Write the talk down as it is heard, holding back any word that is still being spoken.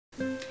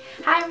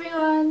Hi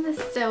everyone!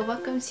 So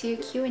welcome to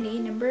Q&A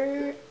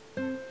number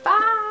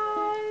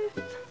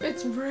 5.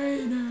 It's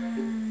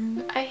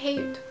raining. I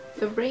hate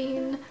the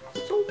rain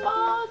so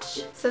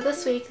much. So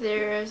this week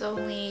there's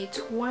only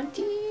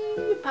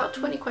about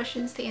 20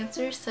 questions to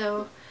answer,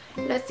 so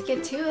let's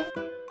get to it.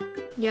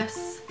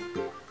 Yes,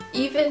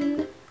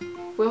 even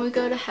when we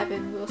go to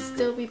heaven, we'll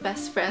still be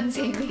best friends,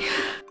 Amy.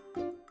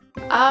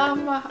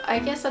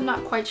 I guess I'm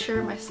not quite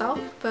sure myself,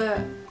 but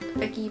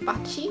Becky,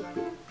 Bachii,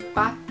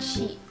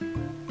 Becky,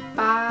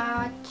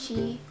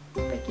 Bachii,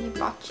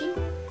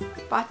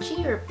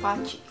 Bachii or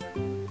Bachii?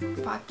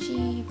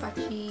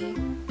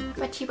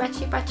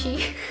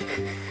 Bachii.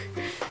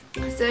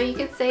 So you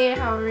can say it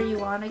however you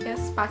want, I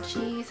guess.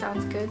 Bachii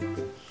sounds good.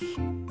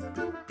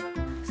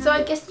 So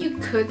I guess you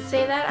could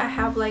say that I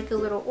have like a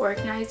little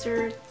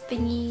organizer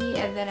thingy,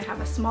 and then I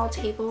have a small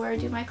table where I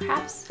do my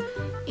crafts,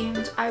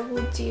 and I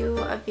will do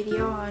a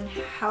video on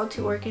how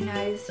to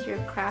organize your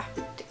craft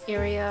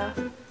area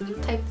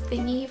type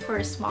thingy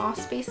for small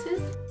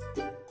spaces.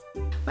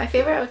 My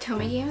favorite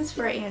otome games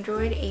for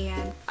Android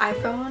and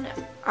iPhone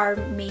are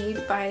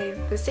made by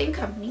the same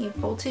company,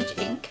 Voltage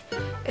Inc.,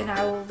 and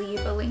I will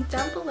leave a link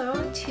down below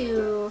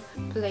to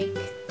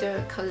like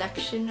the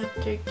collection of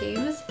their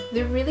games.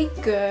 They're really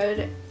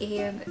good,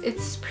 and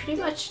it's pretty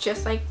much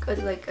just like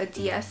a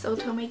DS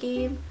otome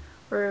game,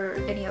 or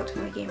any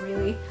otome game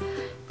really,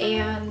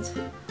 and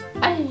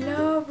I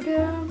love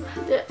them.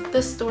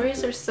 The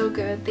stories are so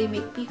good, they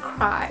make me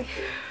cry.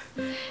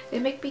 They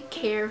make me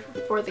care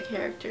for the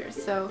characters,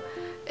 so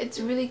it's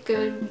really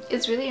good.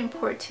 It's really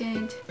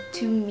important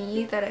to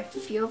me that I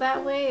feel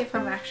that way if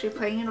I'm actually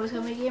playing an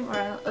otome game,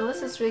 or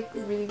unless it's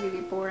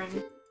really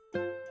boring.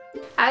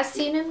 As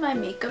seen in my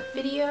makeup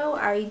video,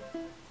 I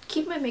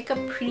keep my makeup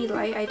pretty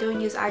light. I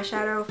don't use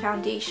eyeshadow,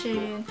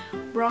 foundation,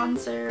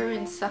 bronzer,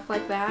 and stuff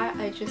like that.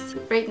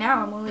 Right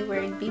now I'm only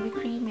wearing BB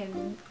cream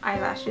and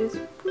eyelashes.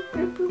 Boop,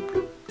 boop, boop,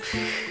 boop.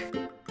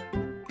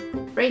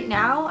 Right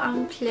now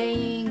I'm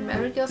playing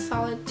Metal Gear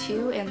Solid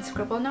 2 and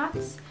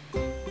Scribblenauts,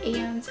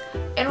 and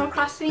Animal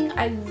Crossing,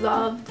 I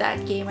love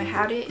that game. I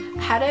had it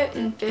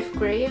in 5th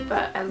grade,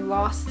 but I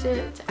lost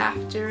it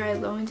after I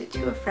loaned it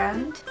to a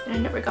friend and I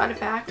never got it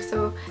back.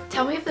 So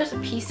tell me if there's a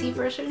PC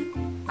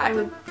version. I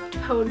would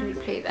totally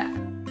play that.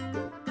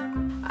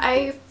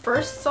 I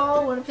first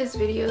saw one of his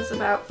videos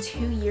about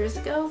 2 years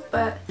ago,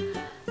 but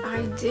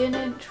I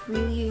didn't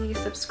really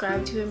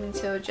subscribe to him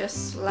until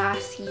just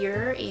last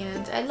year,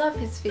 and I love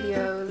his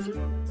videos.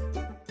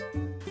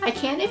 I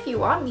can if you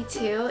want me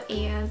to,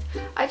 and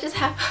I just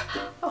have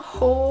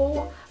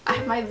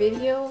my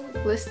video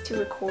list to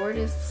record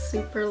is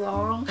super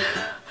long.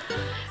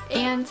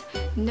 And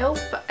nope,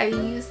 I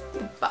use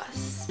the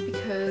bus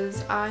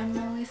because I'm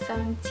only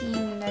 17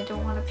 and I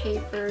don't want to pay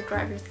for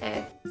driver's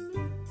ed.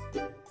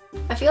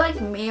 I feel like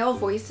male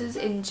voices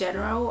in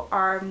general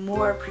are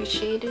more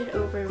appreciated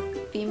over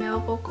female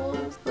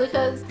vocals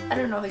because, I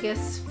don't know, I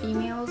guess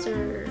females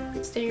are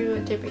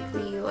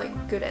stereotypically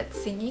like good at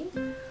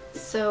singing,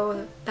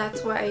 so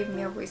that's why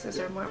male voices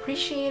are more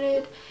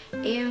appreciated.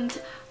 And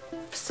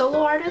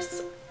solo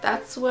artists,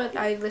 that's what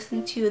I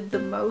listen to the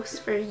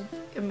most for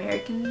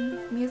American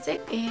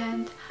music,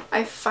 and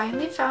I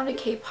finally found a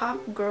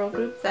K-pop girl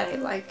group that I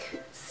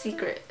like.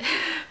 Secret.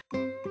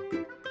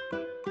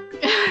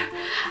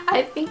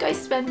 I think I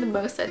spend the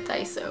most at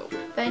Daiso.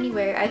 But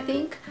anyway, I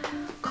think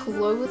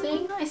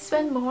clothing I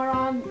spend more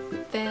on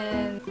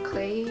than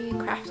clay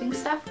crafting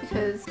stuff,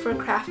 because for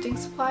crafting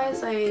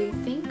supplies I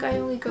think I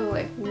only go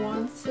like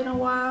once in a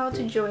while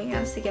to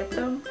Joann's to get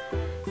them,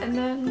 and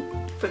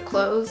then for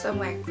clothes I'm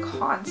like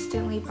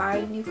constantly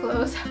buying new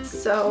clothes,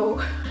 so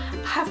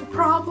I have a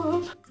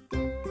problem.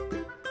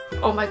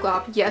 Oh my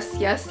god, yes.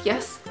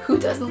 Who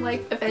doesn't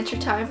like Adventure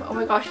Time? Oh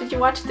my gosh, did you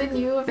watch the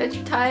new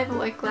Adventure Time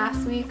like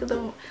last week?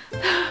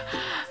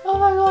 Oh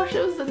my gosh,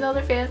 it was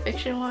another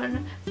fanfiction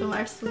one. The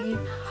Marshall Lee.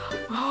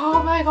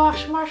 Oh my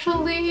gosh,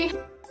 Marshall Lee.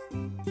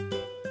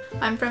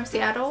 I'm from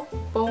Seattle,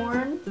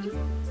 born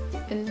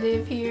and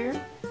live here.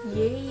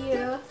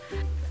 Yeah.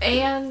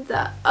 And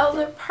the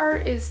other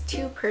part is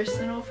too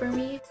personal for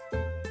me.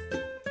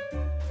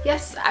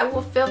 Yes, I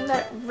will film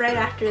that right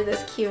after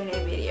this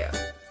Q&A video.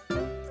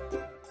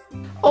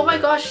 Oh my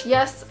gosh,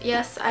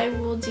 yes, I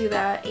will do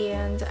that,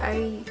 and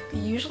I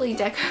usually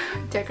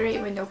decorate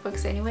my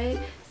notebooks anyway,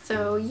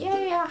 so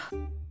yeah.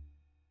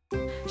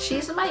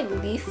 She's my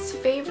least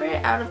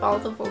favorite out of all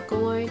the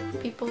Vocaloid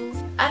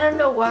peoples. I don't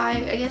know why,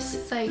 I guess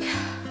it's like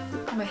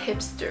I'm a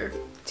hipster,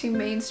 too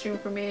mainstream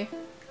for me.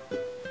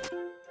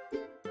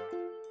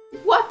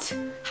 What?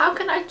 How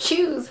can I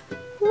choose?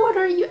 What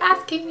are you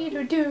asking me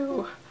to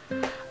do?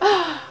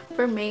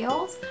 For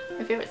males,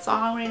 my favorite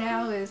song right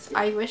now is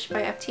I Wish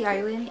by FT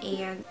Island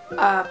and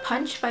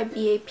Punch by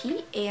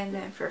BAP, and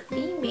then for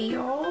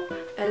female,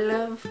 I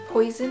love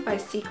Poison by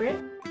Secret.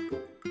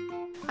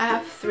 I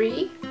have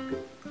 3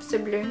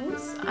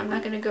 siblings. I'm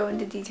not going to go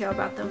into detail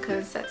about them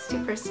because that's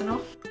too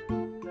personal.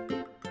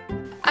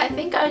 I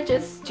think I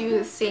just do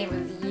the same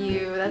as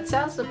you. That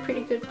sounds a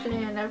pretty good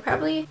plan. I'd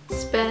probably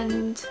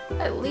spend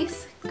at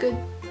least a good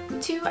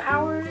 2 2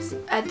 hours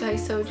at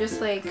Daiso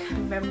just like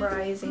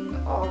memorizing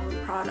all the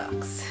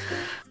products.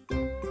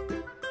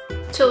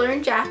 To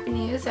learn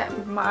Japanese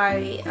at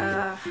my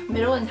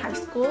middle and high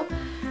school,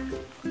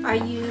 I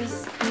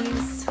use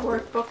these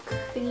workbook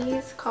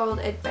thingies called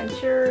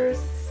Adventures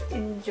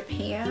in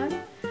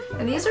Japan.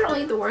 And these are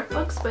only the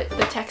workbooks, but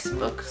the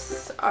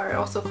textbooks are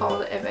also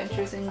called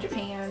Adventures in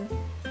Japan.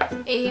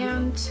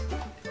 And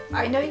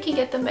I know you can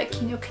get them at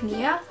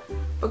Kinokuniya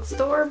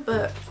bookstore,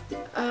 but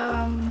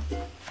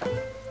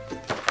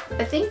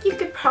I think you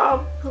could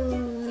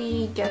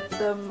probably get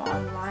them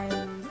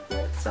online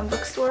at some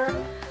bookstore.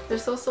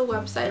 There's also a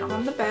website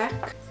on the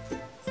back.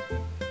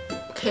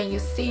 Can you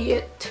see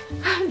it?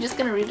 I'm just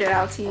gonna read it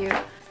out to you.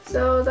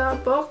 So the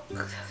book,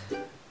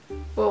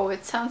 whoa,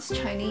 it sounds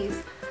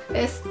Chinese.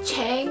 It's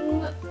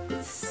Cheng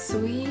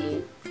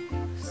Sui,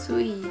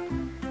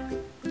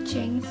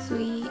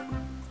 chengsui.com.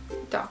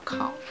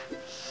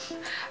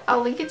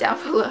 I'll link it down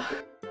below.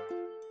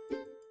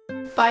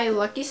 By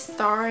lucky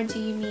star, do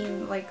you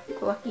mean like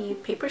lucky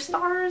paper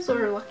stars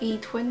or lucky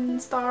twin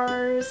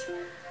stars?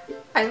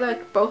 I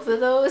like both of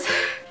those.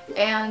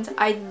 And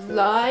I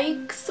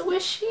like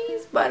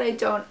swishies, but I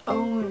don't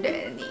own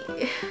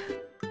any.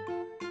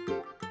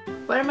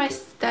 What am I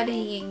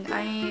studying?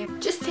 I'm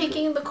just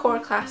taking the core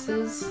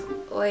classes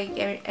like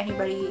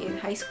anybody in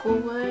high school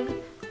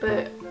would,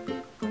 but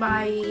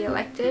my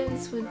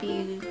electives would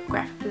be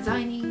graphic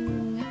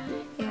designing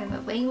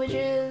and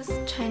languages,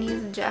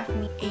 Chinese and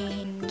Japanese,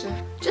 and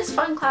just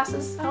fun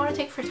classes. I want to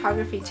take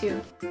photography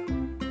too.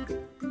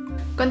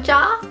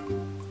 Konnichiwa!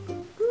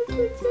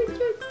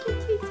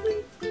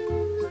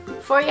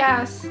 For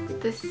yes,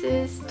 this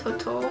is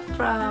Toto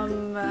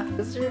from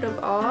Wizard of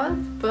Oz,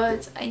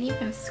 but I need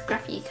him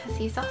scruffy because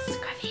he's all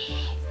scruffy.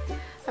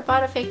 I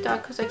bought a fake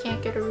dog because I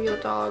can't get a real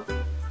dog.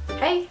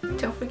 Hey,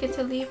 don't forget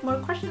to leave more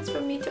questions for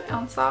me to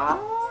answer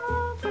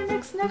for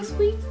next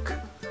week.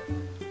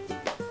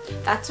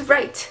 That's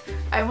right,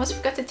 I almost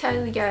forgot to tell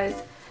you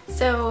guys.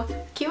 So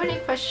Q&A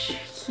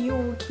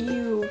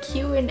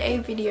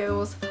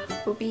videos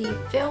will be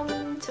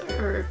filmed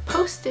or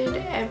posted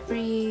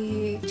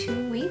every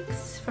 2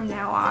 weeks from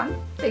now on.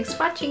 Thanks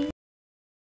for watching!